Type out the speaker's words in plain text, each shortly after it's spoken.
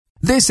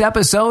This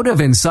episode of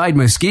Inside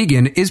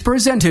Muskegon is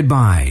presented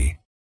by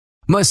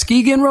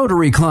Muskegon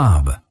Rotary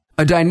Club,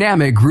 a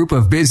dynamic group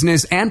of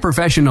business and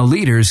professional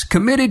leaders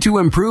committed to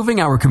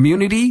improving our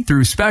community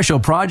through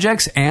special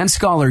projects and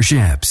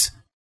scholarships.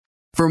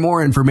 For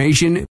more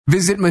information,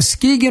 visit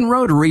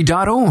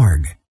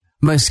MuskegonRotary.org.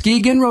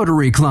 Muskegon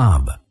Rotary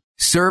Club.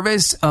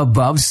 Service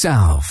above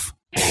self.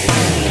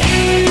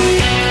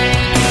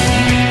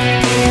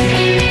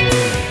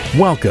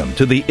 Welcome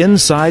to the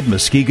Inside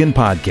Muskegon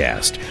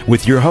podcast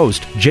with your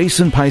host,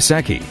 Jason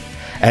Pisecki.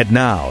 And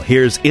now,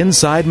 here's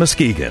Inside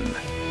Muskegon.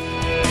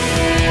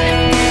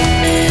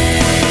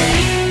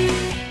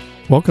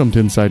 Welcome to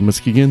Inside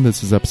Muskegon.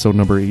 This is episode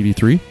number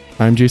 83.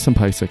 I'm Jason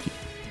Pisecki.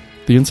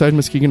 The Inside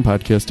Muskegon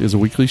podcast is a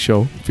weekly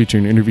show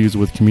featuring interviews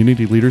with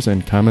community leaders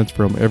and comments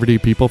from everyday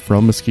people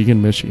from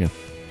Muskegon, Michigan.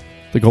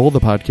 The goal of the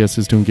podcast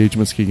is to engage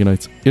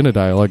Muskegonites in a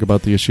dialogue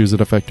about the issues that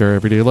affect our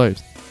everyday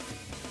lives.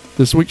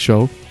 This week's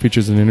show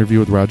features an interview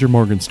with Roger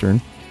Morgenstern,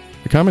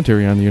 a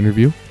commentary on the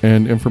interview,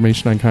 and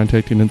information on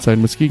contacting Inside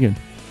Muskegon.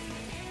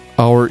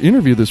 Our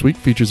interview this week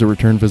features a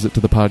return visit to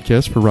the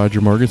podcast for Roger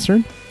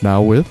Morgenstern,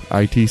 now with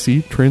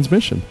ITC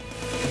Transmission.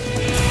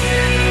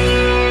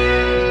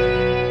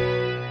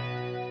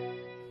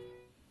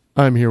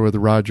 I'm here with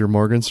Roger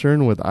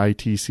Morgenstern with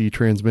ITC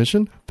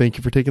Transmission. Thank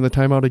you for taking the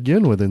time out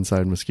again with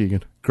Inside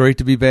Muskegon. Great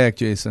to be back,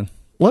 Jason.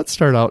 Let's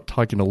start out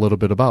talking a little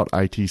bit about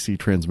ITC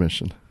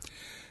Transmission.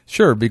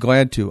 Sure, be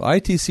glad to.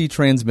 ITC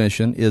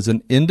Transmission is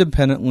an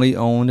independently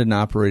owned and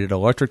operated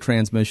electric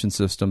transmission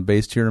system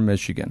based here in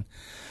Michigan.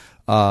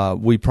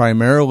 We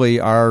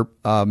primarily are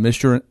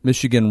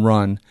Michigan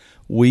run.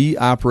 We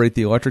operate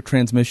the electric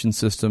transmission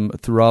system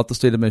throughout the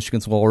state of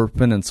Michigan's Lower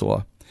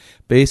Peninsula.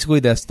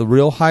 Basically, that's the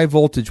real high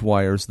voltage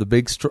wires, the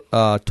big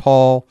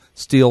tall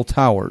steel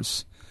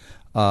towers,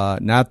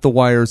 not the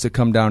wires that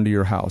come down to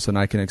your house. And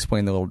I can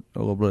explain a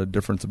little bit of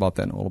difference about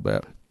that in a little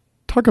bit.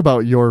 Talk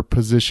about your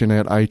position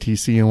at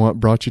ITC and what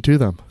brought you to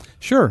them.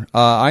 Sure.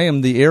 I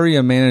am the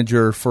area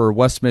manager for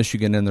West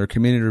Michigan in their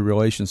Community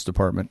Relations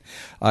Department.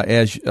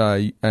 As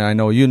I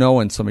know you know,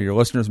 and some of your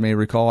listeners may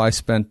recall, I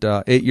spent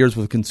 8 years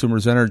with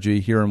Consumers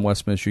Energy here in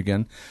West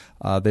Michigan.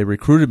 They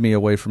recruited me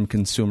away from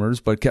consumers,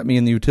 but kept me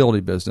in the utility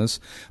business.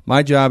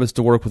 My job is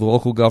to work with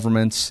local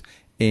governments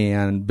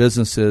and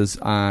businesses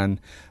on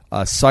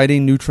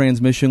siting new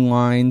transmission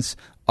lines,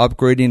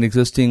 upgrading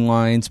existing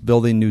lines,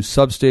 building new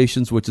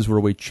substations, which is where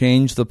we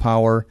change the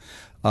power.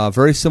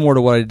 Very similar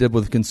to what I did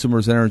with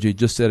Consumers Energy,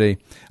 just at a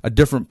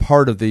different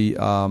part of the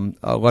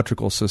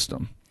electrical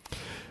system.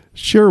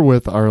 Share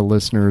with our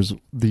listeners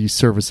the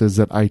services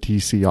that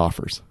ITC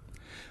offers.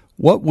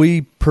 What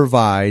we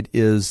provide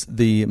is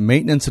the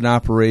maintenance and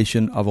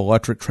operation of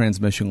electric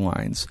transmission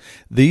lines.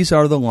 These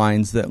are the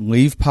lines that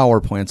leave power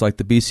plants like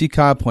the BC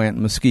Cobb plant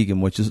in Muskegon,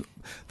 which is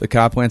the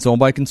Cobb plant's owned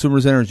by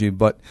Consumers Energy,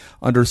 but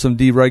under some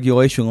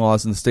deregulation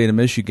laws in the state of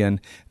Michigan,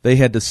 they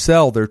had to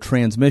sell their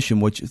transmission,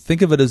 which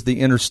think of it as the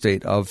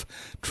interstate of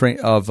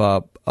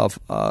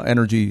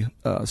energy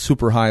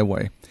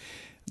superhighway.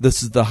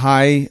 This is the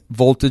high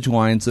voltage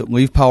lines that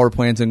leave power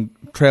plants and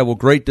travel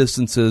great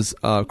distances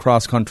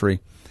cross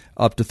country,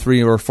 up to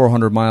 300 or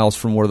 400 miles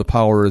from where the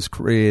power is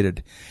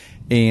created.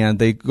 And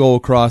they go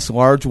across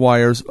large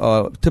wires,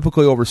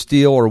 typically over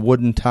steel or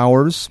wooden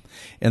towers.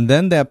 And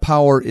then that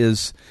power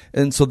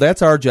and so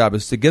that's our job,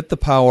 is to get the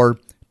power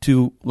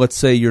to, let's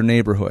say, your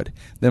neighborhood.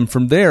 Then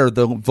from there,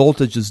 the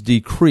voltage is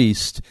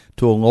decreased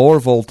to a lower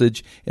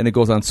voltage, and it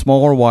goes on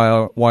smaller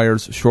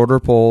wires, shorter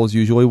poles,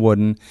 usually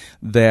wooden,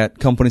 that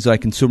companies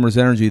like Consumers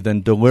Energy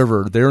then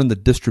deliver. They're in the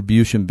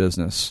distribution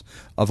business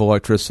of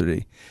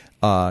electricity.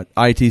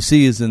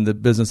 ITC is in the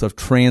business of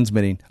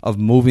transmitting, of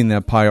moving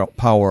that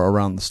power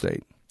around the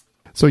state.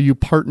 So you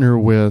partner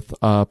with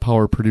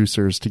power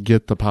producers to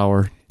get the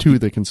power to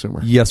the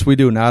consumer. Yes, we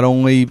do. Not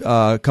only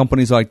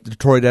companies like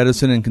Detroit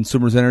Edison and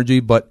Consumers Energy,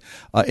 but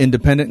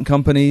independent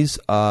companies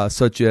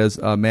such as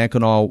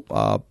Mackinac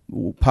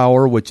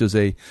Power, which is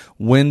a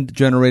wind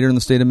generator in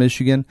the state of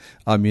Michigan,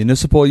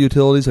 municipal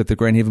utilities like the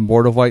Grand Haven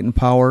Board of Light and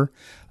Power.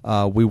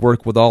 We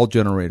work with all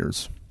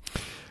generators.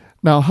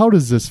 Now, how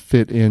does this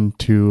fit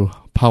into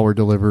power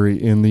delivery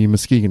in the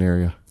Muskegon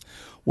area?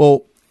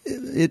 Well,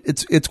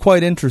 it's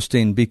quite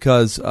interesting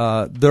because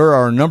there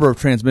are a number of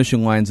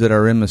transmission lines that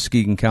are in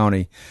Muskegon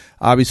County.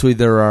 Obviously,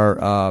 there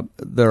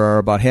are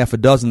about half a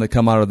dozen that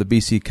come out of the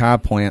BC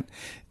Cobb plant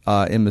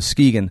in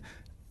Muskegon.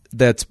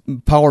 That's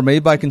power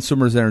made by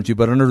Consumers Energy,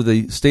 but under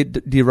the state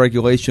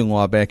deregulation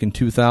law back in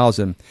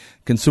 2000,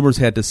 consumers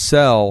had to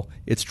sell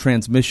its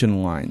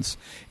transmission lines,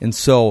 and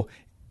so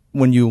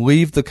when you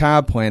leave the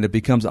Cobb plant, it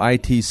becomes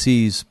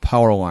ITC's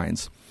power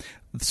lines.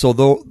 So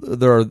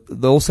there are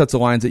those sets of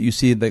lines that you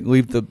see that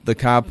leave the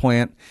Cobb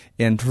plant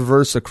and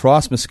traverse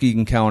across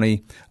Muskegon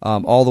County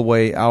all the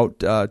way out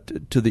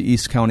to the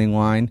East County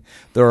line.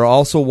 There are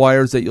also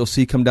wires that you'll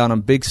see come down on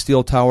big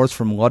steel towers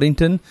from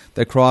Ludington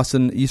that cross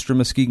in eastern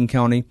Muskegon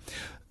County.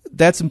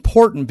 that's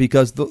important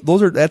because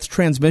that's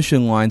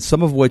transmission lines,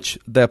 some of which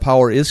that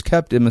power is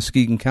kept in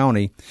Muskegon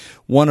County.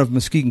 One of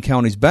Muskegon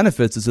County's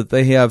benefits is that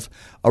they have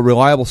a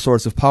reliable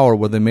source of power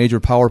with a major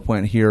power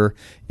plant here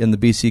in the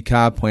BC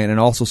Cobb plant and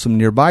also some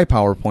nearby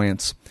power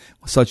plants,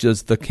 such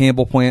as the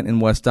Campbell plant in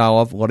West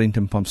Olive,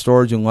 Ludington Pump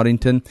Storage in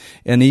Ludington,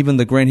 and even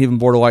the Grand Haven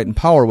Board of Light and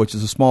Power, which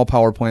is a small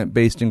power plant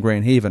based in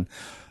Grand Haven.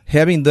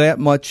 Having that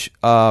much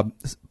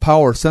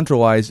power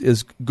centralized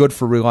is good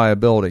for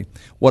reliability.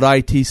 What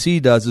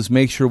ITC does is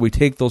make sure we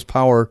take those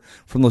power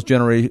from those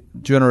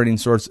generating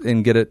sources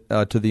and get it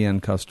to the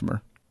end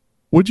customer.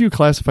 Would you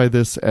classify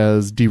this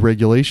as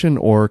deregulation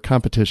or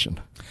competition?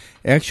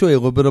 Actually, a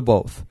little bit of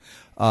both.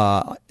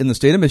 In the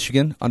state of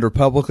Michigan, under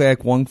Public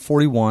Act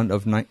 141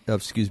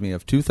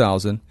 of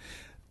 2000,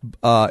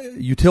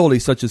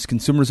 utilities such as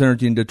Consumers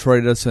Energy and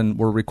Detroit Edison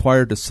were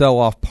required to sell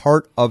off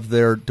part of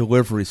their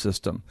delivery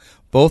system.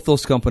 Both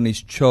those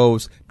companies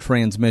chose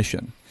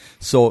transmission.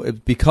 So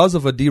because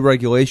of a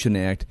deregulation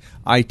act,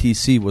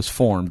 ITC was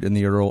formed in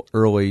the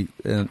early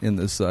in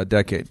this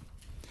decade.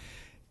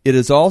 It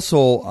is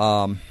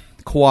also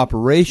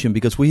cooperation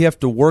because we have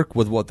to work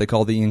with what they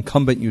call the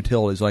incumbent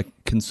utilities like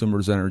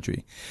Consumers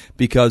Energy,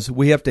 because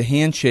we have to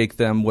handshake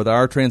them with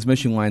our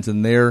transmission lines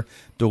and their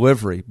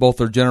delivery, both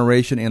their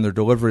generation and their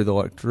delivery of the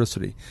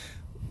electricity.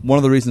 One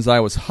of the reasons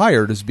I was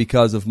hired is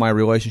because of my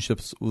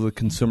relationships with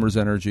Consumers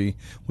Energy,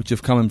 which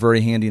have come in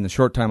very handy in the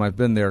short time I've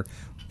been there,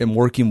 and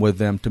working with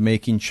them to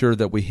making sure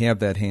that we have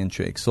that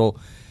handshake. So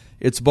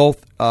it's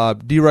both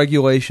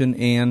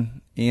deregulation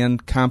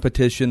and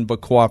competition,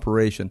 but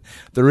cooperation.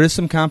 There is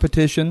some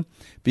competition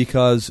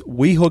because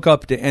we hook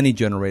up to any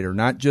generator,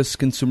 not just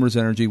Consumers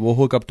Energy. We'll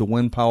hook up to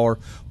wind power.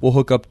 We'll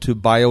hook up to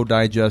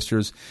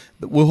biodigesters.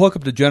 We'll hook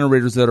up to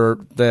generators that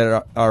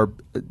are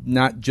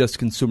not just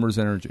Consumers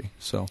Energy.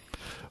 So.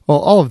 Well,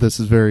 all of this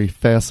is very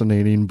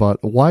fascinating,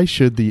 but why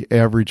should the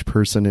average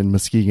person in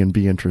Muskegon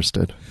be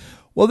interested?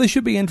 Well, they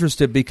should be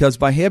interested because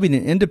by having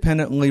an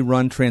independently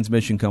run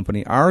transmission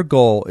company, our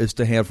goal is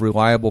to have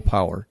reliable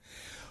power.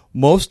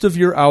 Most of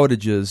your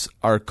outages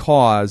are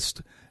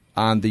caused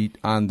on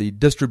the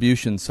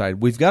distribution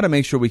side. We've got to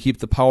make sure we keep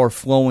the power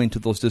flowing to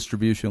those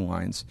distribution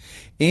lines,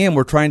 and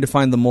we're trying to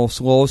find the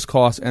lowest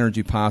cost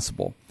energy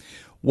possible.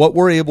 What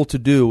we're able to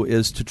do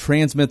is to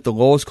transmit the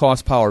lowest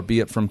cost power, be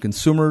it from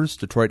Consumers,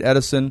 Detroit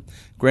Edison,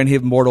 Grand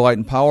Haven Board of Light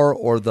and Power,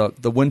 or the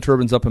wind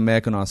turbines up in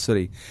Mackinac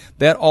City.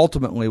 That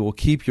ultimately will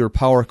keep your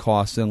power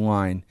costs in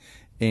line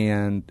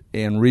and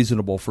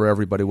reasonable for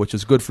everybody, which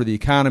is good for the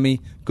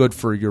economy, good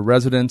for your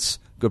residents,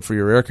 good for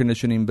your air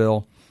conditioning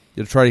bill.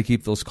 You'll try to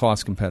keep those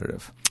costs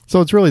competitive. So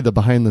it's really the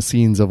behind the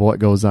scenes of what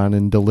goes on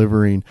in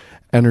delivering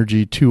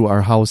energy to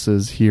our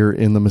houses here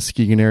in the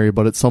Muskegon area,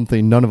 but it's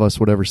something none of us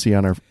would ever see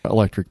on our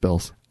electric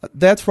bills.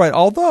 That's right.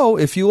 Although,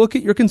 if you look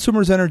at your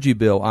Consumers Energy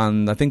bill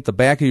on, I think the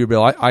back of your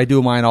bill, I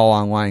do mine all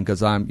online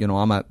because I'm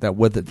at that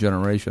with it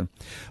generation.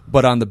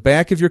 But on the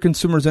back of your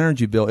Consumers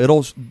Energy bill,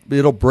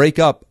 it'll break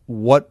up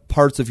what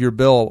parts of your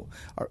bill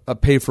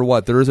pay for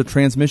what. There is a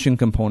transmission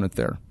component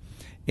there.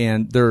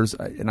 And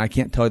I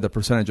can't tell you the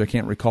percentage, I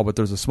can't recall, but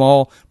there's a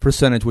small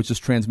percentage which is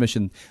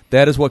transmission.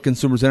 That is what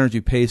Consumers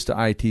Energy pays to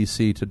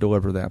ITC to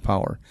deliver that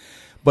power.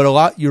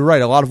 But you're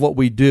right, a lot of what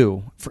we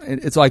do,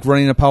 it's like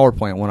running a power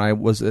plant. When I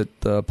was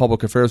at the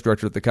public affairs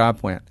director at the Cobb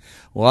plant,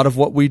 a lot of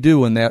what we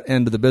do in that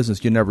end of the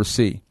business you never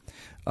see.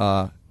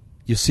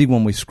 You see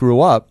when we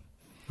screw up,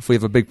 if we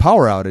have a big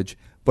power outage.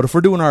 But if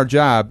we're doing our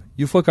job,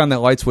 you flick on that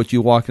light switch,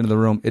 you walk into the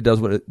room, it does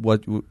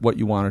what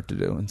you want it to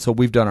do. And so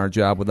we've done our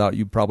job without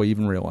you probably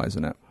even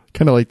realizing it.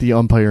 Kind of like the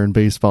umpire in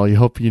baseball. You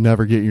hope you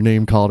never get your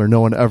name called or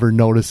no one ever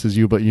notices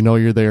you, but you know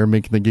you're there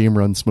making the game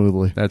run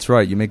smoothly. That's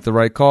right. You make the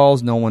right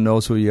calls. No one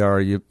knows who you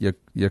are. You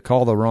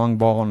call the wrong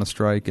ball on a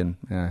strike, and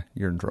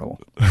you're in trouble.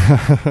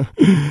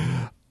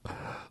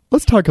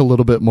 Let's talk a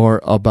little bit more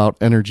about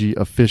energy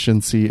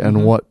efficiency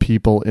and what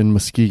people in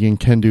Muskegon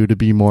can do to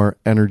be more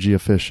energy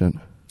efficient.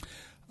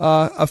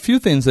 A few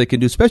things they can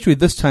do, especially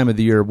this time of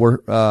the year.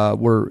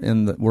 We're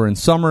in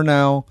summer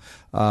now.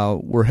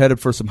 We're headed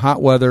for some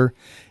hot weather.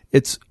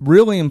 It's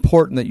really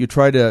important that you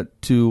try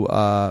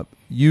to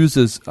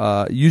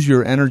use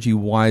your energy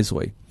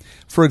wisely.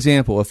 For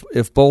example,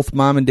 if both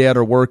mom and dad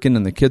are working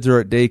and the kids are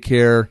at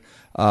daycare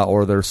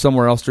or they're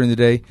somewhere else during the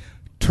day,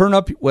 turn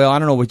up. Well, I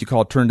don't know what you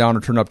call it, turn down or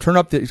turn up. Turn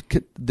up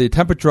the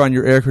temperature on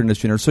your air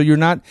conditioner so you're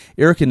not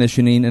air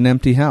conditioning an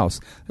empty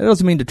house. That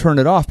doesn't mean to turn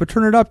it off, but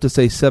turn it up to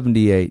say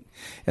 78,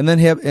 and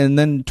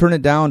then turn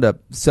it down to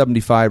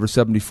 75 or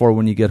 74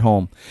 when you get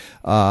home.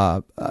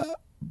 Buy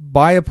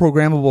a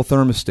programmable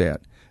thermostat.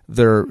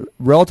 They're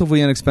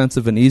relatively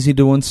inexpensive and easy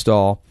to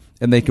install,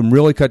 and they can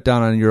really cut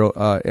down on your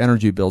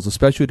energy bills,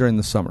 especially during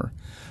the summer.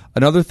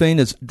 Another thing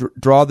is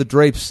draw the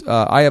drapes.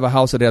 I have a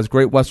house that has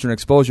great western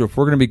exposure. If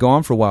we're going to be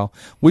gone for a while,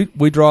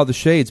 we draw the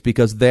shades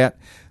because that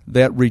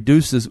that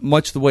reduces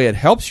much the way it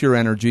helps your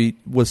energy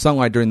with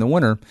sunlight during the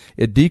winter.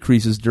 It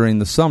decreases during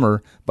the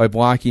summer by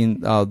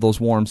blocking those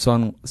warm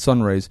sun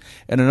rays.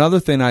 And another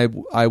thing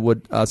I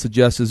would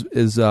suggest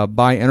is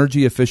buy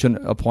energy efficient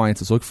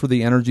appliances. Look for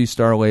the Energy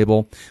Star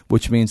label,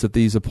 which means that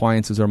these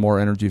appliances are more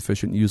energy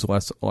efficient, use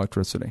less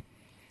electricity.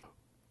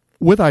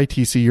 With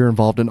ITC, you're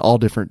involved in all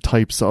different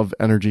types of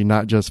energy,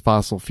 not just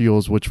fossil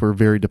fuels, which we're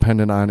very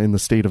dependent on in the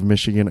state of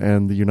Michigan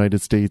and the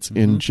United States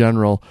in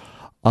general.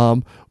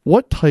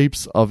 What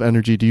types of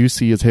energy do you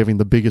see as having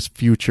the biggest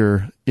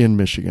future in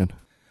Michigan?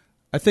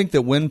 I think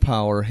that wind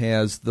power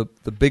has the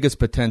biggest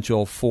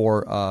potential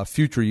for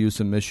future use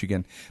in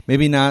Michigan.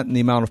 Maybe not in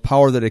the amount of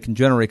power that it can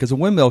generate, because a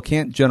windmill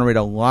can't generate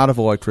a lot of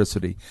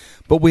electricity.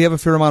 But we have a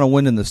fair amount of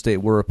wind in the state.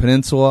 We're a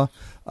peninsula,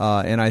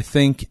 and I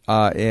think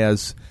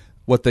as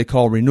what they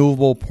call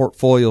renewable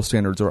portfolio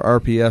standards, or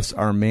RPS,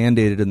 are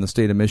mandated in the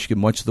state of Michigan,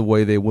 much the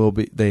way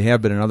they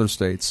have been in other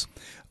states.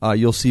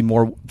 You'll see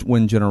more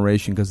wind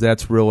generation, because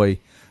that's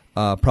really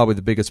probably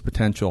the biggest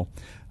potential.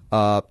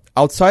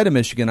 Outside of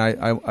Michigan,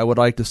 I would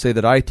like to say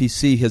that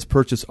ITC has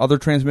purchased other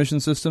transmission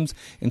systems,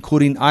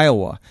 including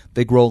Iowa.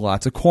 They grow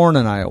lots of corn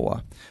in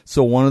Iowa.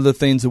 So one of the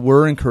things that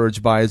we're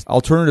encouraged by is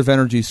alternative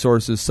energy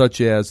sources,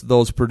 such as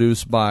those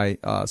produced by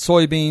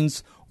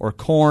soybeans or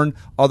corn,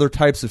 other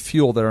types of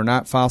fuel that are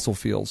not fossil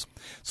fuels.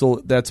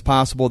 So that's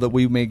possible that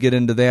we may get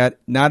into that,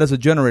 not as a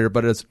generator,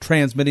 but as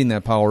transmitting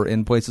that power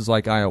in places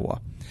like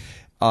Iowa.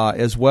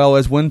 As well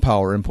as wind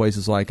power in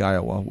places like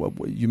Iowa.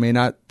 You may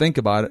not think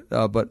about it,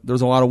 but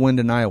there's a lot of wind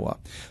in Iowa.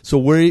 So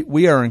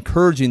we are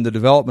encouraging the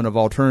development of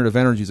alternative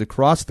energies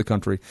across the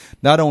country.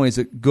 Not only is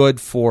it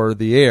good for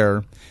the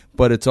air,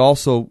 but it's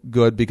also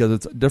good because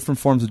it's different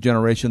forms of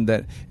generation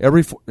that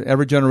every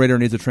generator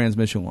needs a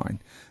transmission line.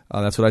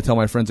 That's what I tell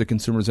my friends at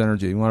Consumers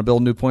Energy. You want to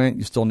build a new plant,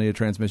 you still need a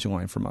transmission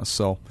line from us.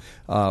 So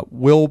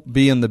we'll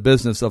be in the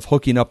business of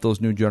hooking up those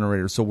new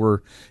generators. So we're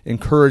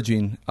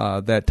encouraging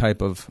that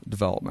type of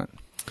development.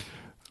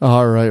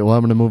 All right. Well,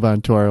 I'm going to move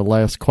on to our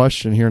last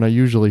question here, and I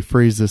usually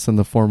phrase this in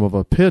the form of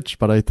a pitch,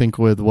 but I think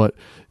with what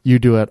you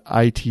do at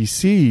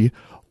ITC,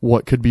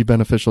 what could be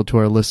beneficial to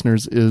our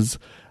listeners is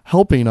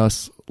helping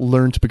us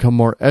learn to become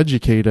more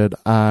educated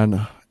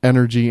on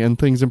energy and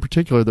things in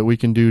particular that we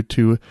can do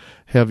to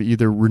have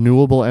either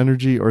renewable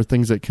energy or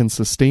things that can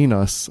sustain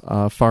us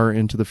far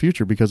into the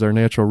future, because our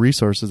natural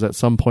resources at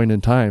some point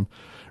in time,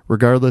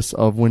 regardless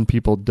of when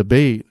people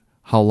debate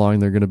how long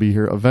they're going to be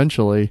here,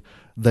 eventually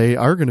they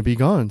are going to be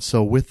gone.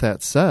 So with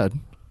that said,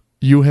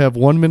 you have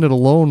 1 minute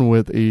alone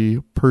with a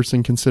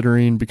person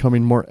considering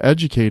becoming more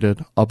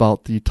educated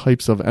about the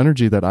types of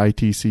energy that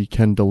ITC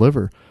can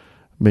deliver.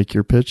 Make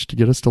your pitch to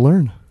get us to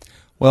learn.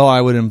 Well,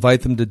 I would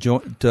invite them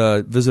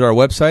to visit our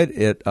website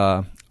at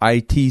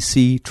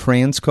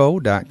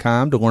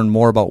itctransco.com to learn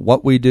more about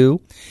what we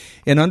do,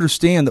 and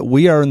understand that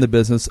we are in the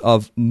business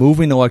of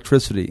moving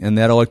electricity, and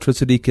that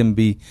electricity can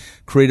be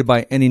created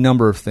by any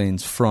number of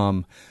things,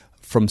 from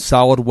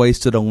solid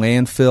waste at a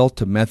landfill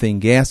to methane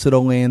gas at a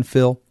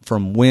landfill,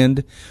 from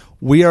wind.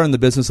 We are in the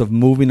business of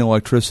moving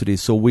electricity,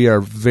 so we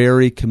are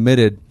very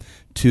committed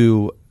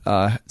to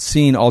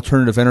seeing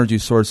alternative energy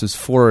sources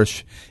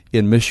flourish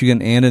in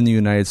Michigan and in the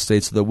United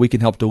States, so that we can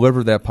help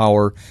deliver that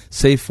power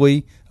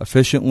safely,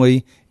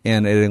 efficiently,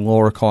 and at a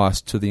lower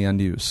cost to the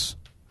end use.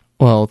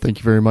 Well, thank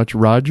you very much,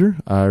 Roger.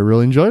 I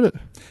really enjoyed it.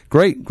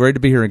 Great to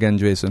be here again,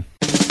 Jason.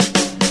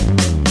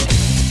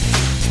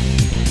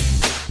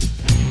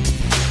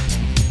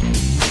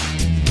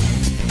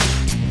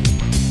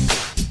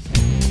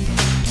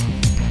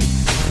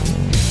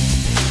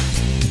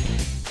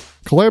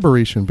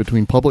 Collaboration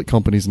between public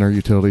companies and our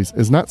utilities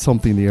is not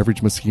something the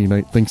average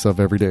Muskegonite thinks of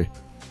every day.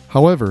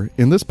 However,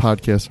 in this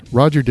podcast,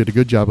 Roger did a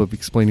good job of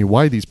explaining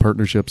why these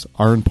partnerships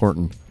are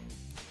important.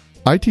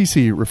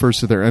 ITC refers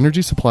to their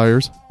energy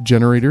suppliers,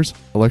 generators,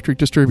 electric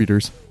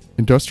distributors,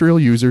 industrial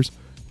users,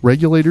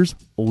 regulators,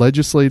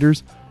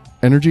 legislators,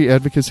 energy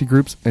advocacy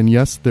groups, and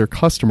yes, their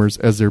customers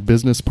as their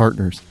business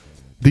partners.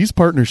 These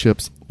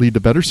partnerships lead to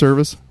better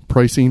service,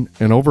 pricing,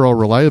 and overall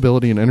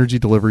reliability in energy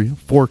delivery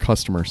for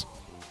customers.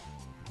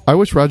 I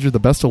wish Roger the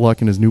best of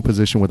luck in his new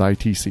position with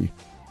ITC.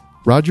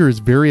 Roger is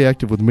very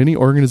active with many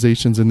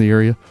organizations in the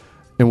area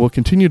and will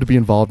continue to be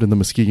involved in the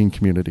Muskegon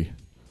community.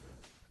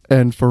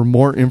 And for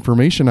more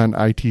information on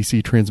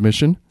ITC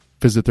Transmission,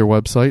 visit their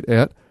website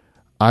at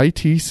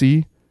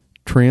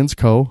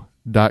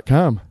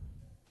itctransco.com.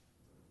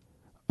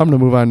 I'm going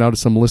to move on now to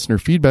some listener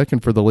feedback,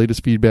 and for the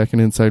latest feedback in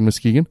Inside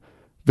Muskegon,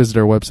 visit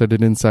our website at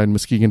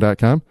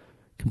insidemuskegon.com. You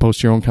can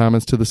post your own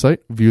comments to the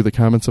site, view the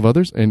comments of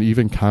others, and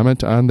even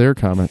comment on their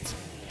comments.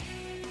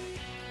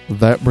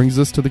 That brings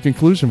us to the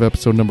conclusion of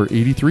episode number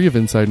 83 of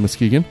Inside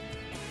Muskegon.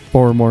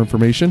 For more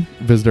information,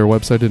 visit our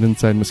website at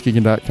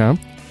insidemuskegon.com.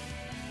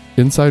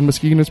 Inside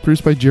Muskegon is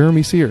produced by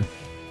Jeremy Sear.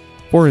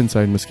 For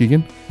Inside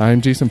Muskegon, I'm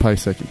Jason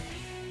Piasecki.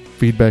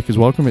 Feedback is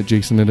welcome at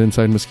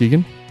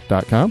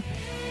jason@insidemuskegon.com.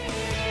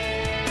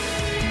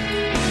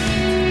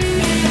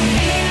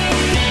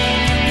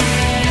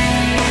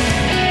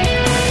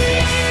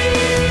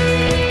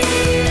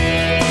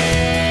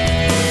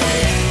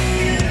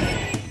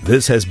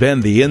 This has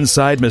been the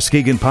Inside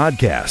Muskegon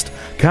podcast.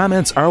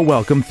 Comments are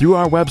welcome through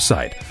our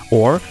website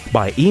or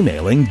by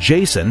emailing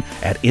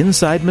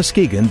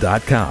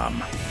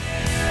jason@insidemuskegon.com.